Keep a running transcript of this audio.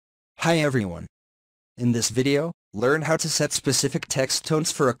Hi everyone. In this video, learn how to set specific text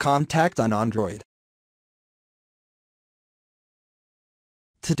tones for a contact on Android.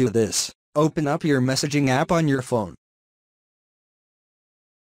 To do this, open up your messaging app on your phone.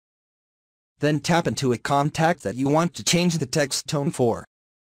 Then tap into a contact that you want to change the text tone for.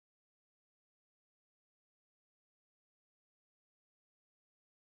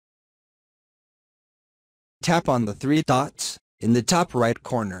 Tap on the three dots in the top right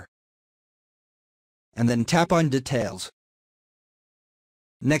corner, and then tap on Details.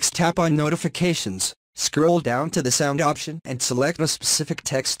 Next tap on Notifications, scroll down to the sound option and select a specific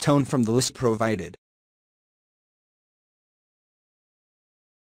text tone from the list provided.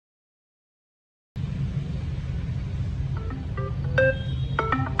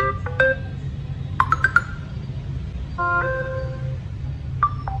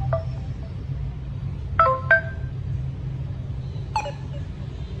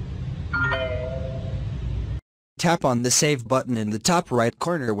 Tap on the Save button in the top right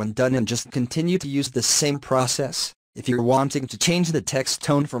corner when done and just continue to use the same process if you're wanting to change the text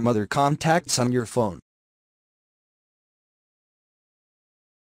tone from other contacts on your phone.